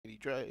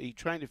He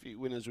trained a few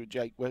winners with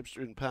Jake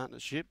Webster in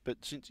partnership,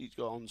 but since he's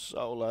gone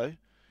solo,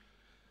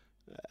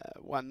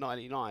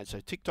 199. So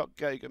TikTok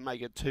Go can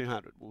make it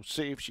 200. We'll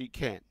see if she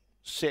can.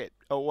 Set,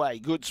 away,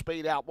 good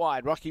speed out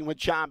wide. Rocking with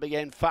Charm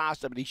began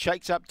faster, but he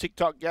shakes up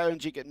TikTok Go and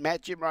she can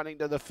match him running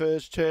to the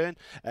first turn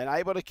and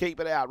able to keep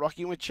it out.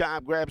 Rocking with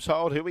Charm grabs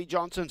hold. Huey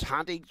Johnson's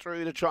hunting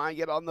through to try and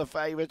get on the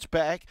favourites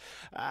back.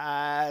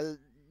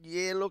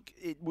 Yeah, look,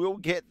 it will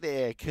get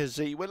there because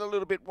he went a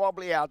little bit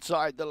wobbly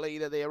outside the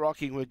leader there,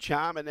 Rocking with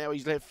Charm, and now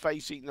he's left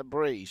facing the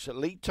breeze. So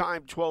lead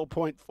time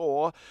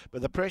 12.4,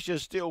 but the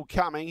pressure's still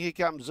coming. Here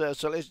comes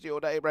Celestial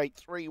Daybreak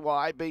 3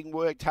 wide, being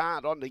worked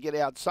hard on to get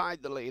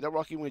outside the leader.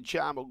 Rocking with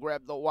Charm will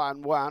grab the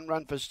 1-1.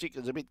 Run for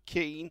Stickers a bit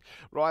keen,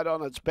 right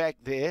on its back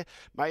there.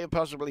 May have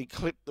possibly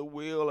clipped the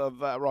wheel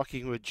of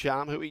Rocking with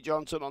Charm. Huey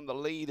Johnson on the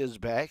leader's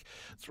back.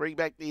 3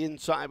 back the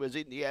inside was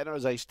Indiana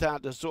as they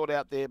start to sort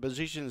out their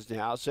positions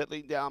now.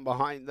 Settling down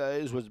behind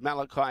those was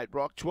Malachite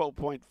Rock,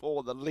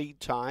 12.4 the lead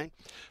time.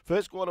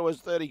 First quarter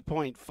was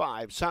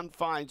 30.5.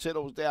 SUNFINE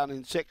settles down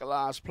in second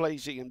last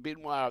placing and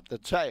Benoit at the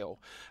tail.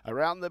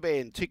 Around the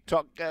bend,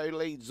 TikTok Go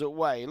leads the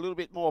way. A little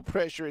bit more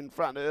pressure in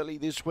front early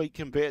this week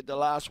compared to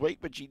last week,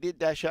 but she did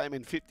dash home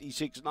in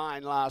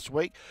 56.9 last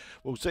week.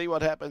 We'll see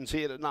what happens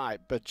here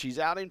tonight, but she's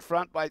out in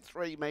front by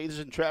 3 metres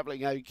and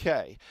travelling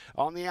okay.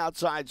 On the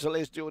outside,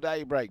 Celestial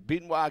Daybreak.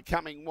 Benoit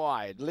coming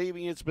wide,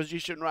 leaving its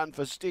position run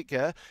for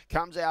STIKKA.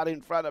 Comes out in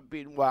front of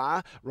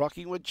Benoit,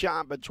 Rocking with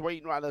Charm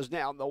between runners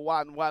now on the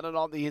 1-1, and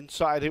on the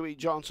inside Huey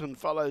Johnson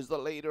follows the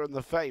leader and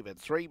the favourite.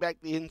 3 back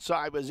the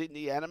inside was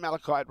Indiana,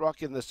 Malachite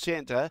Rock in the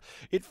centre.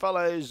 It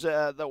follows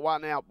the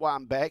 1 out,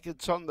 1 back.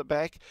 It's on the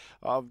back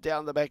of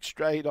down the back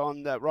straight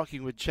on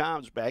Rocking with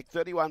Charm's back.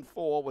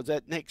 31.4 was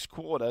that next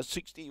quarter,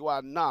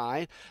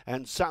 61.9,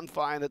 and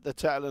SUNFINE at the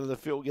tail end of the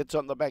field gets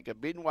on the back of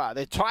Benoit.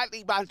 They're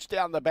tightly bunched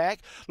down the back.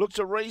 Looks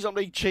a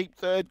reasonably cheap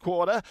third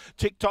quarter.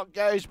 TikTok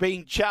Go's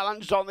being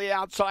challenged on the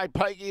outside,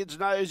 poking its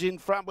nose in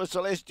front with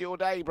Celestial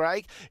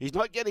Daybreak. He's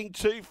not getting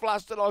too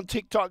flustered on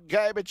TikTok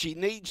Go, but she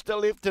needs to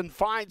lift and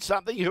find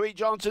something. Huey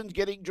Johnson's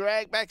getting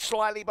dragged back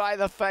slightly by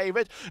the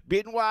favourite.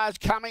 Benoit's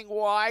coming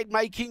wide,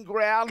 making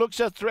ground, looks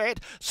a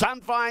threat.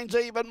 SUNFINE's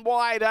even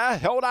wider,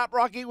 held up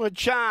Rocking with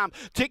Charm.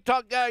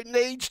 TikTok Go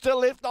needs to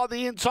lift on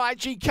the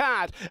inside, she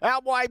can't.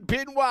 Out wide,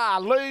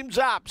 Benoit looms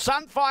up.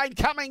 SUNFINE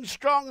coming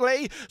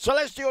strongly.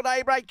 Celestial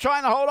Daybreak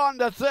trying to hold on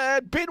to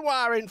third.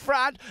 Benoit in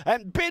front,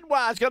 and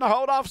Benoit's going to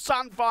hold off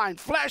SUNFINE.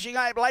 Flashing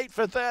over late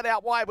for third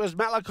out wide was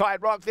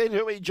Malachite Rock, then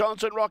Huey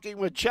Johnson Rocking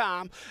with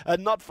Charm,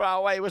 and not far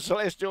away was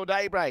Celestial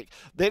Daybreak.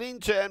 Then in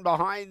turn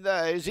behind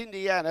those,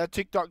 Indiana,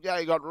 TikTok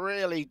Go got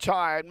really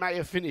tired, may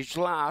have finished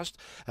last,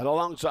 and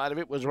alongside of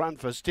it was Run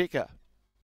for STIKKA.